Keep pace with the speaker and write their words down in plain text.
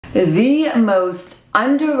The most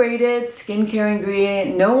underrated skincare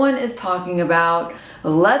ingredient no one is talking about.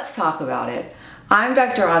 Let's talk about it. I'm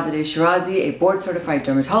Dr. Azelaic Shirazi, a board-certified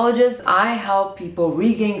dermatologist. I help people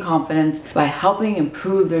regain confidence by helping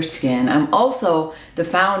improve their skin. I'm also the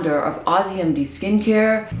founder of AziMD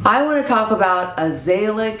Skincare. I want to talk about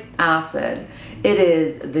azelaic acid. It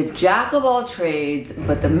is the jack of all trades,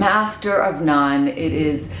 but the master of none. It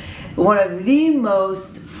is one of the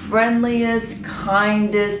most friendliest,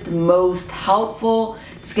 kindest, most helpful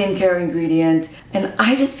skincare ingredient. And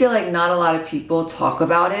I just feel like not a lot of people talk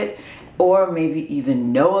about it or maybe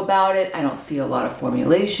even know about it. I don't see a lot of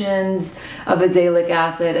formulations of azelaic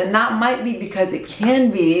acid, and that might be because it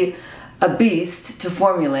can be a beast to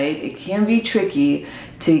formulate. It can be tricky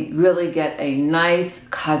to really get a nice,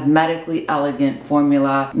 cosmetically elegant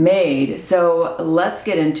formula made. So let's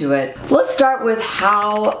get into it. Let's start with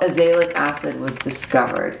how azelaic acid was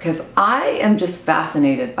discovered, because I am just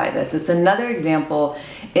fascinated by this. It's another example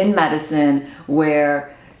in medicine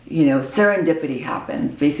where serendipity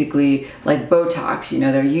happens. Basically, like Botox,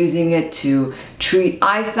 they're using it to treat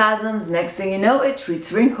eye spasms. Next thing you know, it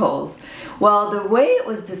treats wrinkles. Well, the way it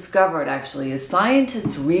was discovered actually is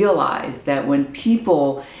scientists realized that when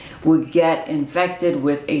people would get infected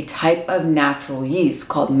with a type of natural yeast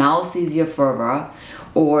called Malassezia fervera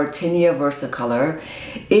or Tinea versicolor,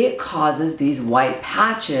 it causes these white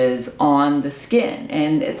patches on the skin.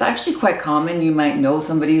 And it's actually quite common. You might know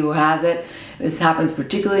somebody who has it. This happens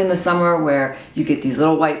particularly in the summer where you get these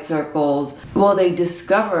little white circles. Well, they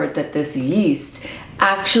discovered that this yeast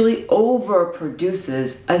actually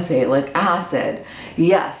overproduces azelaic acid.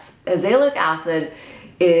 Yes, azelaic acid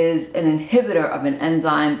is an inhibitor of an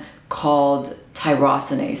enzyme called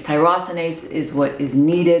tyrosinase. Tyrosinase is what is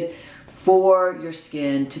needed for your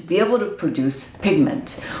skin to be able to produce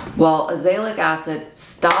pigment. Well, azelaic acid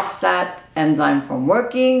stops that enzyme from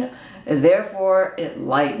working, therefore it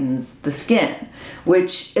lightens the skin,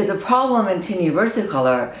 which is a problem in tinea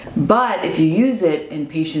versicolor. But if you use it in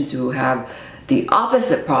patients who have the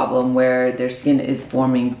opposite problem, where their skin is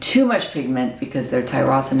forming too much pigment because their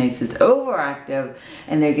tyrosinase is overactive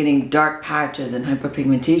and they're getting dark patches and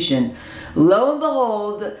hyperpigmentation, lo and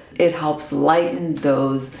behold, it helps lighten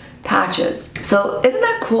those patches. So isn't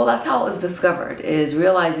that cool? That's how it was discovered, is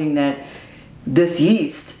realizing that this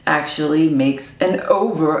yeast actually makes an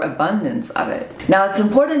overabundance of it. Now, it's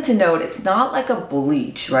important to note it's not like a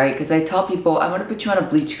bleach, right? Because I tell people, I'm going to put you on a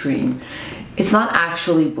bleach cream. It's not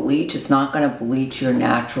actually bleach. It's not going to bleach your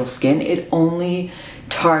natural skin. It only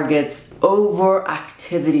targets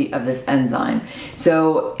overactivity of this enzyme.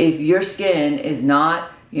 So if your skin is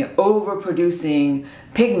not overproducing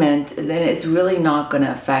pigment, then it's really not going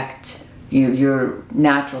to affect your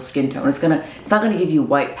natural skin tone. It's not gonna give you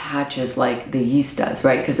white patches like the yeast does,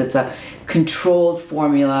 right? Because it's a controlled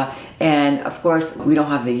formula, and of course we don't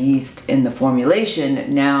have the yeast in the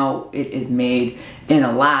formulation. Now it is made in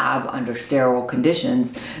a lab under sterile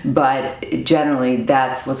conditions, but generally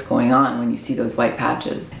that's what's going on when you see those white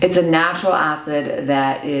patches. It's a natural acid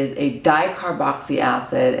that is a dicarboxy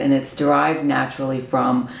acid, and it's derived naturally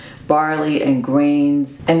from barley and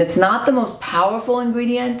grains, and it's not the most powerful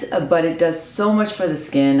ingredient, but it does so much for the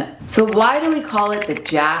skin. So why do we call it the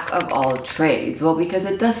jack of all trades? Well, because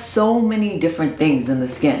it does so many different things in the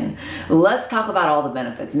skin. Let's talk about all the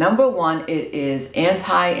benefits. Number one, it is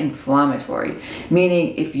anti-inflammatory,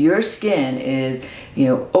 meaning if your skin is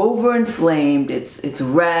overinflamed, it's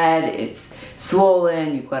red, it's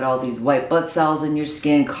swollen, you've got all these white blood cells in your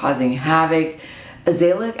skin causing havoc,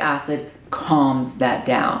 azelaic acid calms that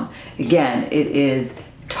down. Again, it is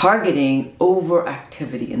targeting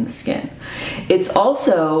overactivity in the skin. It's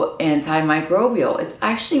also antimicrobial. It's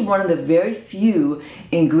actually one of the very few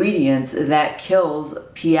ingredients that kills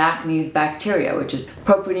P. acnes bacteria, which is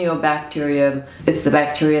Propionibacterium. It's the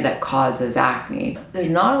bacteria that causes acne. There's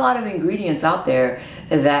not a lot of ingredients out there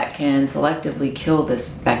that can selectively kill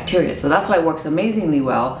this bacteria, so that's why it works amazingly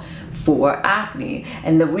well for acne.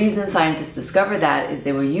 And the reason scientists discovered that is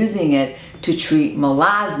they were using it to treat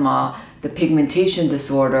melasma, the pigmentation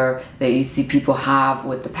disorder that you see people have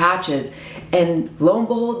with the patches. And lo and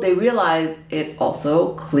behold, they realized it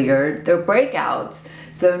also cleared their breakouts.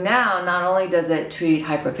 So now not only does it treat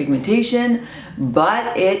hyperpigmentation,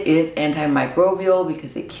 but it is antimicrobial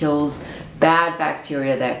because it kills bad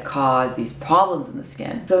bacteria that cause these problems in the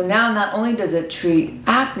skin. So now not only does it treat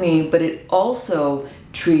acne, but it also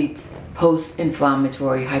treats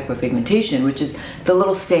post-inflammatory hyperpigmentation, which is the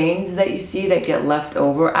little stains that you see that get left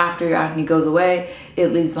over after your acne goes away. It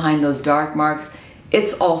leaves behind those dark marks.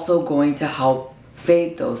 It's also going to help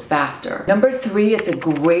fade those faster. Number 3, it's a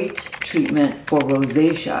great treatment for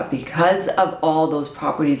rosacea because of all those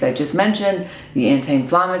properties I just mentioned, the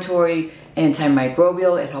anti-inflammatory,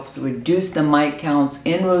 antimicrobial. It helps reduce the mite counts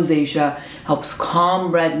in rosacea, helps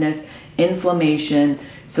calm redness, inflammation.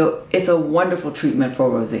 So it's a wonderful treatment for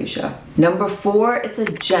rosacea. Number 4, it's a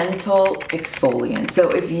gentle exfoliant. So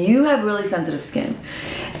if you have really sensitive skin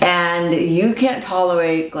and you can't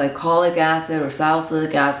tolerate glycolic acid or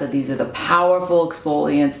salicylic acid, these are the powerful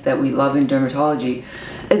exfoliants that we love in dermatology.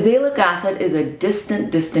 Azelaic acid is a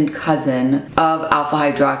distant cousin of alpha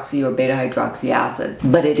hydroxy or beta hydroxy acids,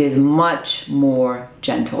 but it is much more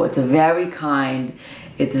gentle. It's very kind.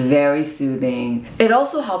 It's very soothing. It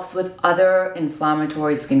also helps with other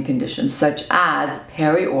inflammatory skin conditions such as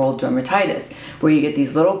perioral dermatitis, where you get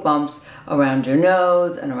these little bumps around your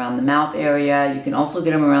nose and around the mouth area. You can also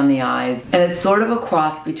get them around the eyes. And it's sort of a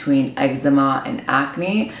cross between eczema and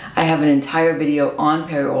acne. I have an entire video on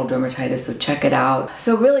perioral dermatitis, so check it out.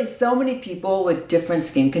 So really, so many people with different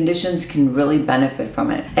skin conditions can really benefit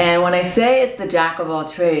from it. And when I say it's the jack of all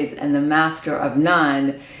trades and the master of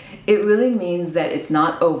none, it really means that it's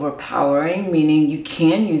not overpowering, meaning you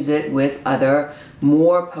can use it with other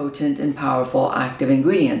more potent and powerful active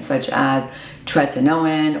ingredients such as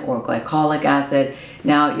tretinoin or glycolic acid.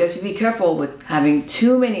 Now, you have to be careful with having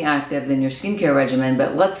too many actives in your skincare regimen,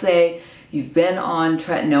 but let's say you've been on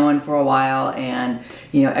tretinoin for a while and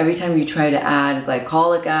every time you try to add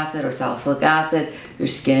glycolic acid or salicylic acid, your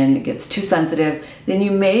skin gets too sensitive, then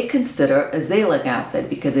you may consider azelaic acid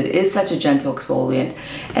because it is such a gentle exfoliant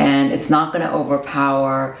and it's not going to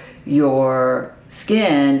overpower your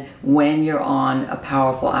skin when you're on a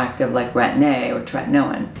powerful active like retin-A or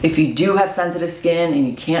tretinoin. If you do have sensitive skin and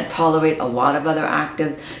you can't tolerate a lot of other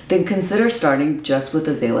actives, then consider starting just with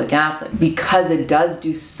azelaic acid because it does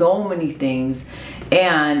do so many things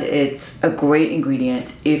and it's a great ingredient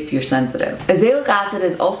if you're sensitive. Azelaic acid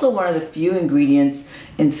is also one of the few ingredients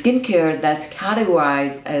in skincare that's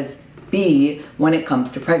categorized as B when it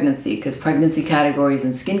comes to pregnancy, because pregnancy categories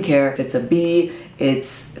in skincare, if it's a B,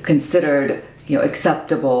 it's considered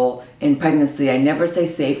acceptable in pregnancy. I never say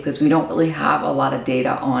safe because we don't really have a lot of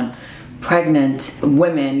data on pregnant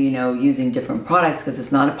women, using different products because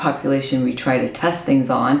it's not a population we try to test things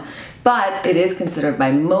on, but it is considered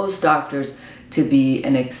by most doctors to be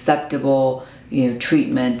an acceptable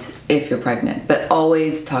treatment if you're pregnant. But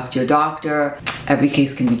always talk to your doctor. Every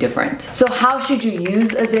case can be different. So how should you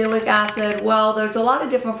use azelaic acid? Well, there's a lot of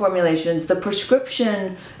different formulations. The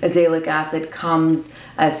prescription azelaic acid comes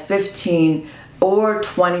as 15 or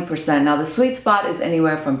 20%. Now the sweet spot is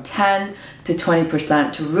anywhere from 10 to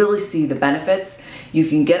 20% to really see the benefits. You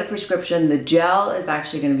can get a prescription. The gel is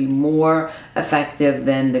actually going to be more effective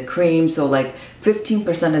than the cream. So like 15%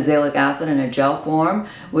 azelaic acid in a gel form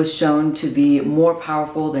was shown to be more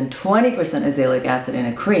powerful than 20% azelaic acid in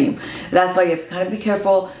a cream. That's why you have to kind of be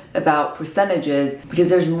careful about percentages because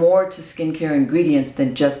there's more to skincare ingredients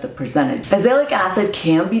than just the percentage. Azelaic acid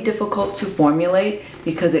can be difficult to formulate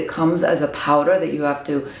because it comes as a powder that you have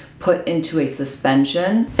to put into a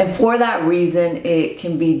suspension, and for that reason it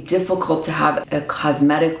can be difficult to have a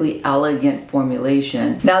cosmetically elegant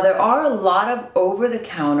formulation. Now there are a lot of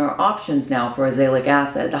over-the-counter options now for azelaic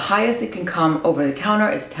acid. The highest it can come over the counter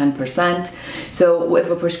is 10%. So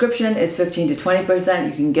if a prescription is 15 to 20%,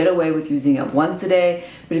 you can get away with using it once a day.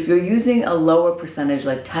 But if you're using a lower percentage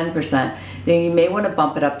like 10%, then you may want to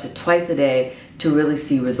bump it up to twice a day to really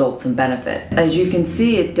see results and benefit. As you can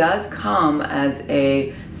see, it does come as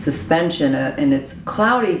a suspension and it's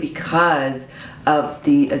cloudy because of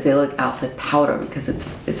the azelaic acid powder, because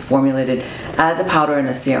it's formulated as a powder in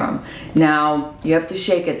a serum. Now you have to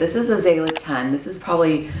shake it. This is Azelaic10. This is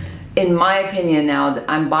probably, in my opinion, now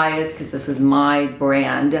I'm biased because this is my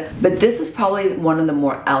brand, but this is probably one of the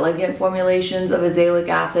more elegant formulations of azelaic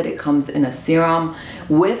acid. It comes in a serum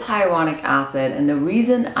with hyaluronic acid, and the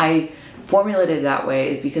reason I formulated that way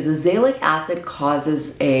is because azelaic acid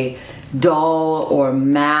causes a dull or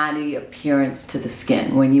matty appearance to the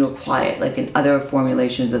skin when you apply it, like in other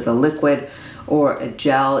formulations as a liquid or a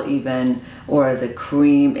gel even, or as a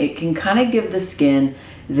cream. It can kind of give the skin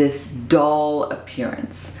this dull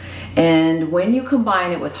appearance. And when you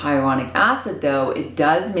combine it with hyaluronic acid though, it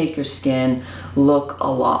does make your skin look a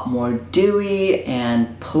lot more dewy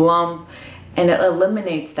and plump, and it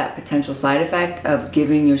eliminates that potential side effect of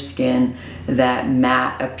giving your skin that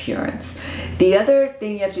matte appearance. The other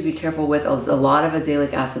thing you have to be careful with is a lot of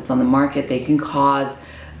azelaic acids on the market, they can cause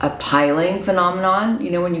a piling phenomenon.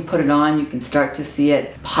 When you put it on, you can start to see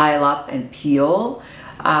it pile up and peel.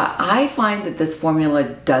 I find that this formula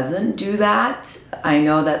doesn't do that. I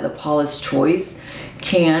know that the Paula's Choice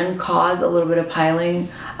can cause a little bit of piling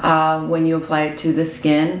when you apply it to the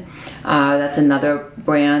skin. That's another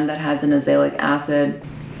brand that has an azelaic acid.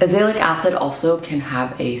 Azelaic acid also can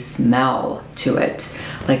have a smell to it,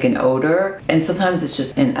 like an odor, and sometimes it's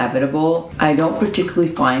just inevitable. I don't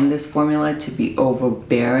particularly find this formula to be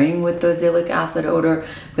overbearing with the azelaic acid odor,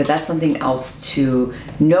 but that's something else to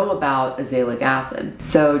know about azelaic acid.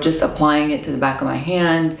 So just applying it to the back of my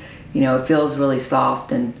hand, you know, it feels really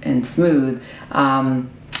soft and smooth.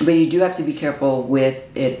 But you do have to be careful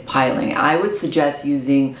with it piling. I would suggest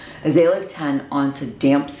using Azelaic 10 onto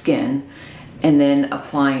damp skin and then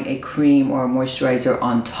applying a cream or a moisturizer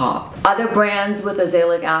on top. Other brands with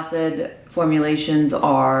azelaic acid formulations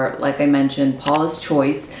are, like I mentioned, Paula's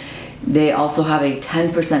Choice. They also have a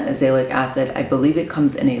 10% azelaic acid. I believe it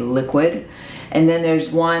comes in a liquid. And then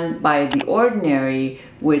there's one by The Ordinary,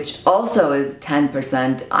 which also is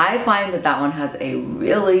 10%. I find that that one has a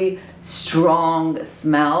really strong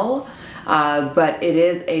smell. But it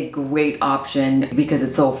is a great option because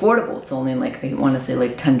it's so affordable. It's only like, I want to say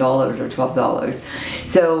like $10 or $12.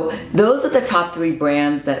 So those are the top 3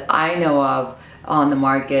 brands that I know of on the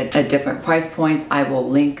market at different price points. I will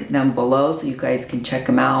link them below so you guys can check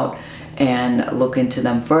them out and look into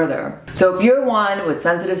them further. So if you're one with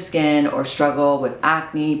sensitive skin or struggle with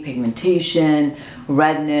acne, pigmentation,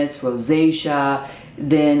 redness, rosacea,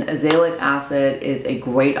 then azelaic acid is a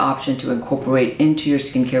great option to incorporate into your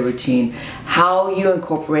skincare routine. How you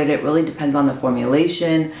incorporate it really depends on the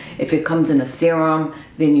formulation. If it comes in a serum,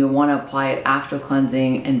 then you'll want to apply it after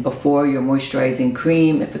cleansing and before your moisturizing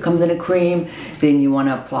cream. If it comes in a cream, then you want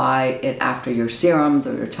to apply it after your serums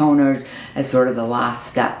or your toners as sort of the last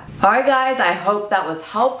step. Alright guys, I hope that was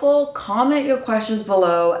helpful. Comment your questions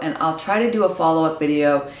below and I'll try to do a follow-up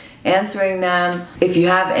video answering them. If you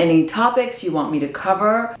have any topics you want me to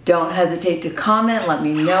cover, don't hesitate to comment. Let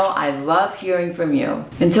me know. I love hearing from you.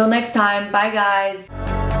 Until next time, bye guys.